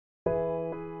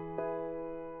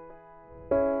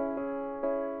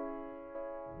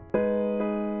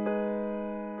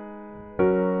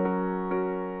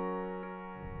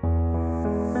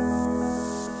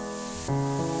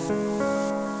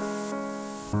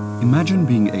Imagine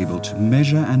being able to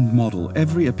measure and model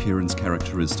every appearance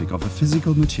characteristic of a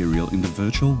physical material in the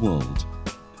virtual world.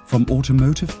 From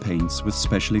automotive paints with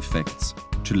special effects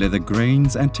to leather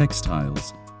grains and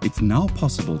textiles, it's now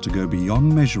possible to go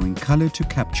beyond measuring color to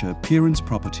capture appearance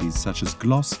properties such as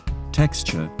gloss,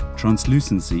 texture,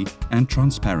 translucency, and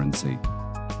transparency.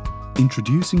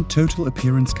 Introducing Total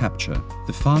Appearance Capture,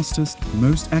 the fastest,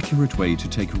 most accurate way to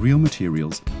take real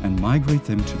materials and migrate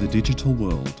them to the digital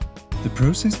world. The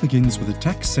process begins with a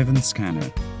TAC7 scanner,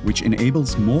 which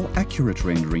enables more accurate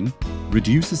rendering,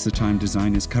 reduces the time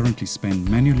designers currently spend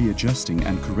manually adjusting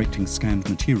and correcting scanned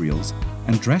materials,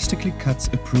 and drastically cuts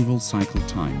approval cycle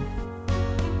time.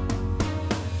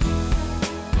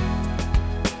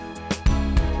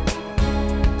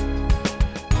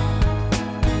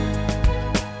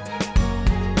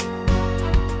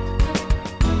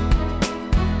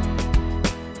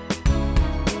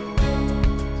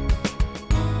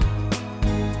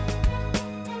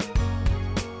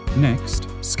 Next,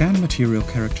 scan material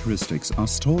characteristics are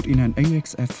stored in an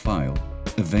AXF file,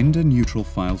 a vendor-neutral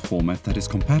file format that is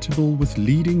compatible with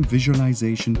leading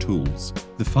visualization tools.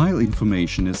 The file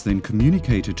information is then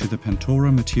communicated to the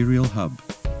Pantora Material Hub.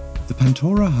 The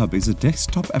Pantora Hub is a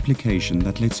desktop application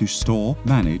that lets you store,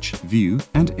 manage, view,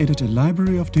 and edit a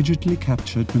library of digitally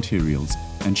captured materials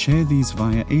and share these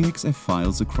via AXF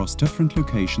files across different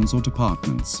locations or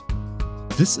departments.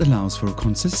 This allows for a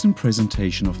consistent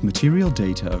presentation of material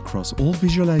data across all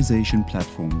visualization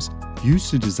platforms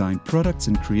used to design products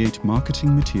and create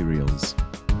marketing materials.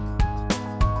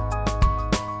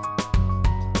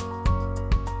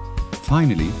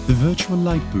 Finally, the virtual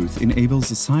light booth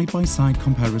enables a side-by-side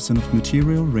comparison of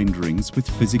material renderings with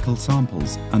physical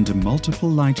samples under multiple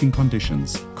lighting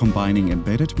conditions, combining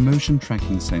embedded motion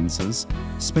tracking sensors,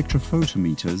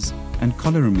 spectrophotometers, and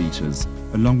colorimeters,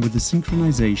 along with the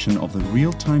synchronization of the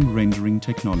real-time rendering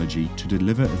technology to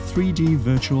deliver a 3D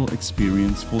virtual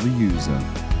experience for the user.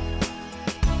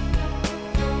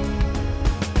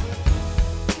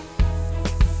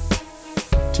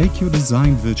 Take your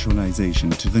design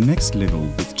virtualization to the next level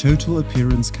with Total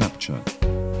Appearance Capture.